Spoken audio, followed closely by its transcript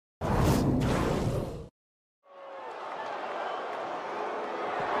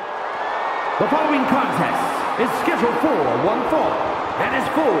The following contest is scheduled for one fall and is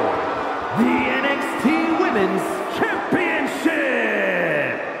for the NXT Women's Championship.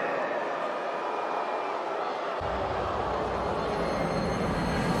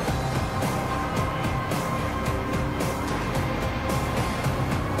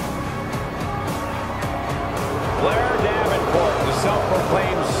 Blair Davenport, the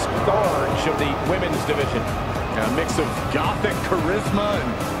self-proclaimed scourge of the women's division. A mix of gothic charisma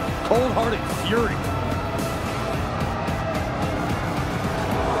and cold-hearted fury.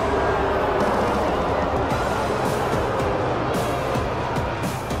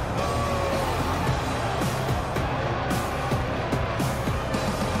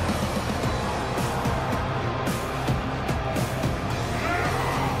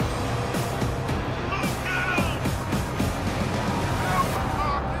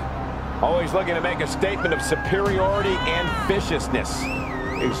 Always looking to make a statement of superiority and viciousness.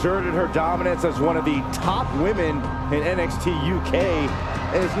 Exerted her dominance as one of the top women in NXT UK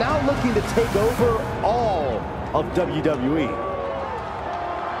and is now looking to take over all of WWE.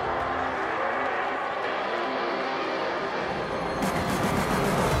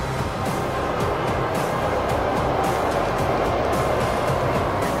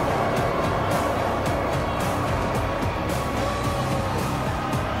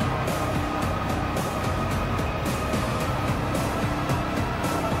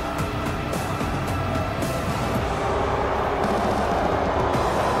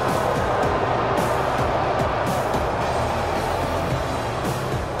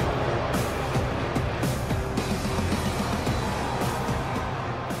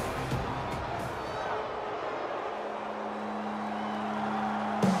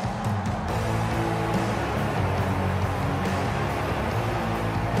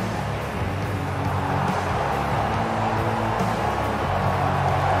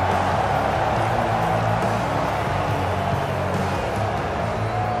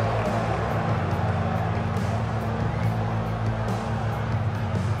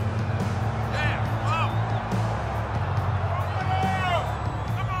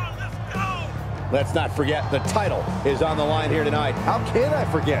 Let's not forget, the title is on the line here tonight. How can I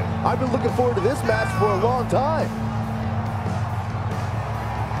forget? I've been looking forward to this match for a long time.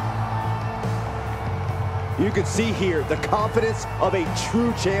 You can see here the confidence of a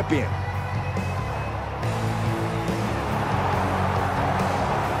true champion.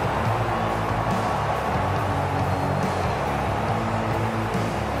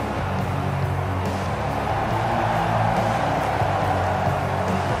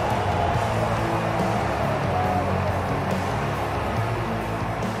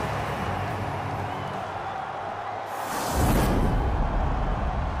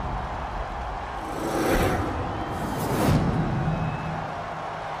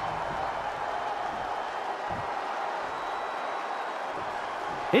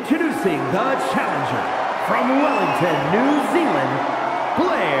 Introducing the challenger from Wellington, New Zealand,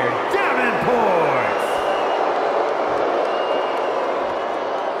 Blair Davenport.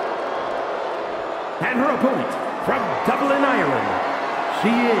 And her opponent from Dublin, Ireland,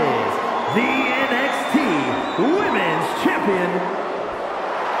 she is the NXT Women's Champion,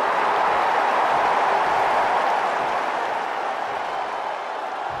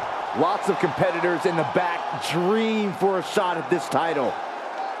 Lots of competitors in the back dream for a shot at this title.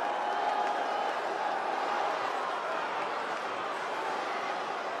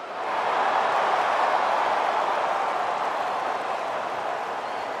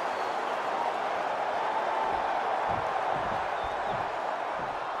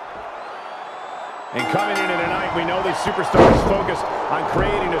 And coming into tonight, we know these superstars focus on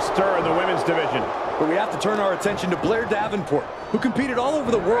creating a stir in the women's division. But we have to turn our attention to Blair Davenport, who competed all over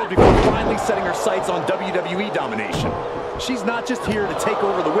the world before finally setting her sights on WWE domination. She's not just here to take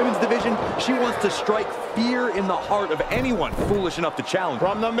over the women's division, she wants to strike fear in the heart of anyone foolish enough to challenge.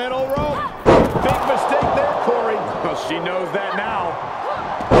 From the middle rope. Big mistake there, Corey. Well, she knows that now.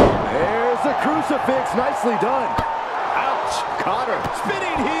 There's the crucifix, nicely done. Ouch, caught her.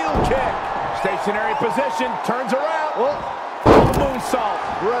 Spinning heel kick. Stationary position, turns around. Oh. Moonsault.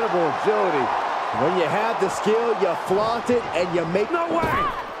 Incredible agility. When you have the skill, you flaunt it, and you make... No way!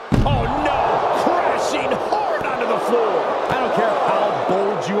 Oh, no! Crashing hard onto the floor. I don't care how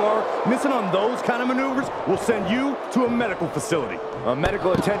bold you are, missing on those kind of maneuvers will send you to a medical facility.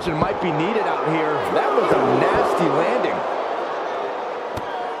 Medical attention might be needed out here. That was a nasty landing.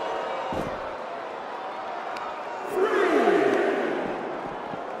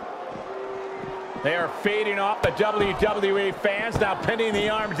 They are feeding off the WWE fans, now pinning the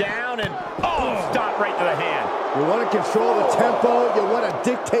arm down and, stop right to the hand. You want to control the tempo, you want to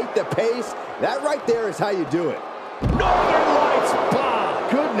dictate the pace. That right there is how you do it. Northern Lights bomb.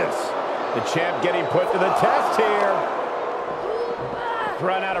 Goodness. The champ getting put to the test here.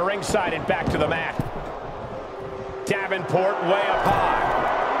 Thrown out of ringside and back to the mat. Davenport way up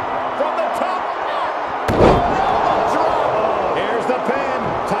high. From the top. Drop. Here's the pin.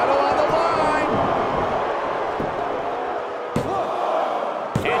 Title on the line.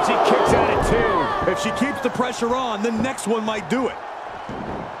 And she kicks out at 2. If she keeps the pressure on, the next one might do it.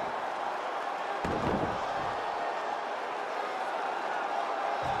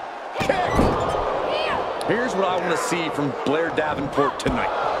 Here's what I want to see from Blair Davenport tonight.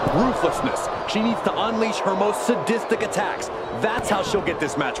 Ruthlessness. She needs to unleash her most sadistic attacks. That's how she'll get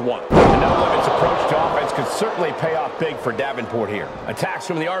this match won. The no-limits approach to offense could certainly pay off big for Davenport here. Attacks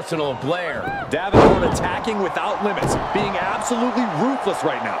from the arsenal of Blair. Davenport attacking without limits, being absolutely ruthless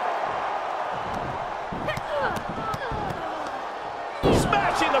right now.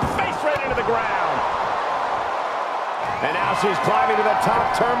 Smashing the face right into the ground. And now she's climbing to the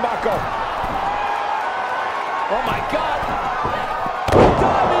top turnbuckle. Oh, my God.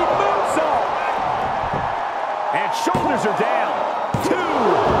 Diving moonsault. And shoulders are down. 2.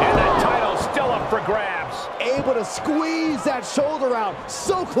 And that title's still up for grabs. Able to squeeze that shoulder out.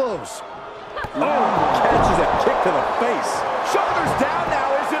 So close. Catches a kick to the face. Shoulders down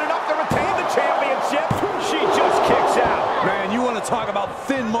now. Is it enough to retain the championship? She just kicks out. Man, you want to talk about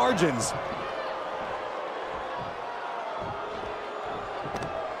thin margins.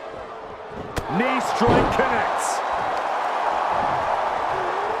 Knee strike connects.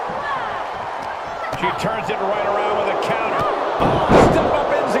 She turns it right around with a counter. Step up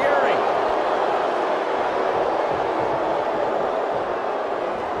Enziguri.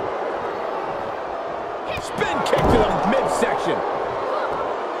 Spin kick to the midsection.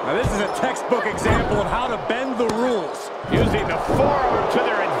 Now this is a textbook example of how to bend the rules. Using the forearm to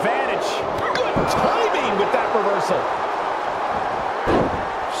their advantage. Good timing with that reversal.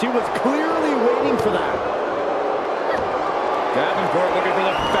 She was clearly waiting for that. Davenport looking for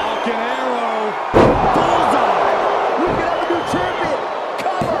the Falcon Arrow. Bullseye! We can have a new champion!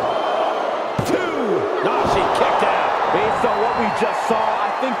 Cover! 2. No, she kicked out. Based on what we just saw,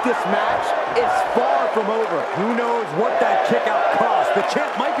 I think this match is far from over. Who knows what that kick out cost? The champ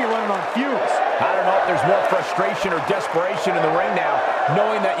might be running on fumes. I don't know if there's more frustration or desperation in the ring now,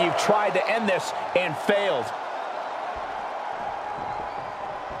 knowing that you've tried to end this and failed.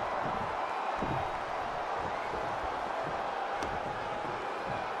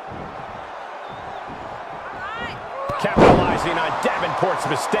 Capitalizing on Davenport's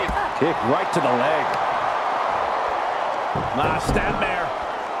mistake. Kick right to the leg. Stand there.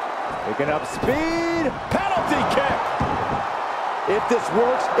 Picking up speed. Penalty kick. If this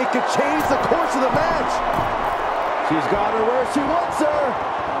works, it could change the course of the match. She's got her where she wants her.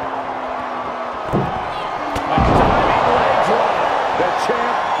 A diving leg drop. The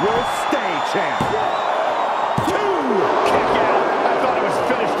champ will stay champ. 2. Kick out. I thought it was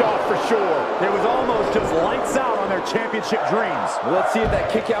finished off for sure. It was almost just lights out on their championship dreams. Let's see if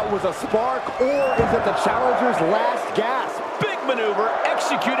that kick out was a spark or is it the challenger's last gasp. Big maneuver,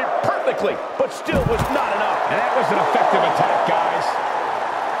 executed perfectly, but still was not enough. And that was an effective attack, guys.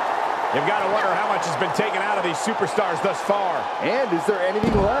 You've got to wonder how much has been taken out of these superstars thus far. And is there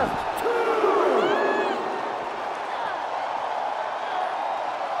anything left?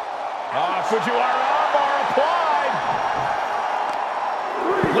 Fujiwara armbar applied.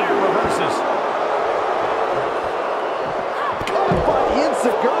 Blair reverses. Caught by the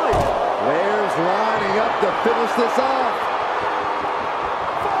Enziguri. Blair's lining up to finish this off.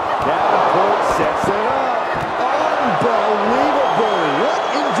 Davenport sets it up. Unbelievable. What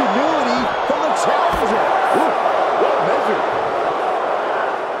ingenuity from the challenger. Ooh, what a measure.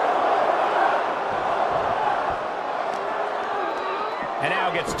 And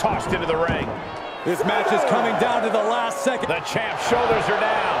now gets tossed into the ring. This match is coming down to the last second. The champ's shoulders are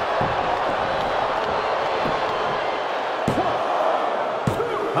down.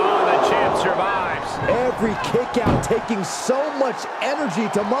 Oh, the champ survives. Every kick out taking so much energy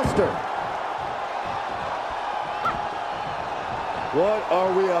to muster. What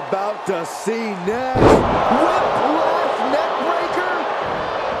are we about to see next? Whiplash neckbreaker.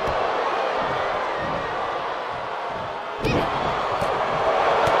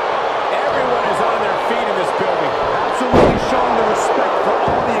 Everyone is on their feet in this building. Absolutely showing the respect for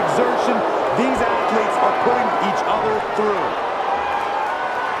all the exertion these athletes are putting each other through.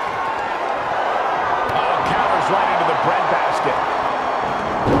 Oh, counters right into the breadbasket.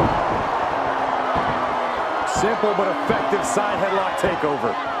 Effective side headlock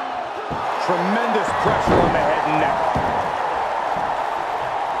takeover. Tremendous pressure on the head and neck.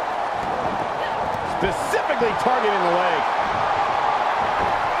 Specifically targeting the leg.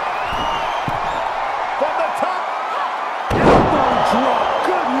 From the top. Elbow drop.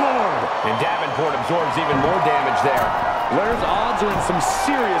 Good Lord. And Davenport absorbs even more damage there. Blair's odds are in some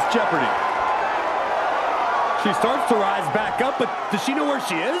serious jeopardy. She starts to rise back up, but does she know where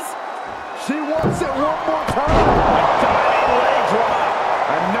she is? She wants it one more time. A diving leg drop.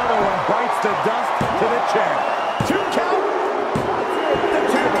 Another one bites the dust to the chin. 2 count. The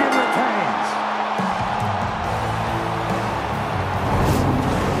champion retains.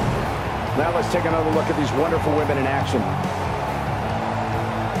 Now let's take another look at these wonderful women in action.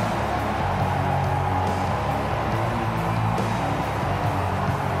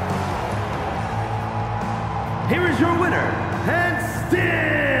 Here is your winner, and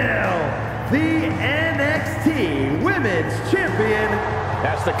still the NXT Women's Champion.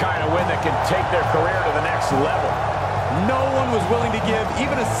 That's the kind of win that can take their career to the next level. No one was willing to give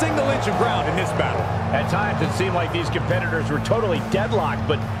even a single inch of ground in this battle. At times, it seemed like these competitors were totally deadlocked,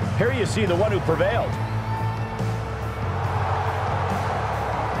 but here you see the one who prevailed.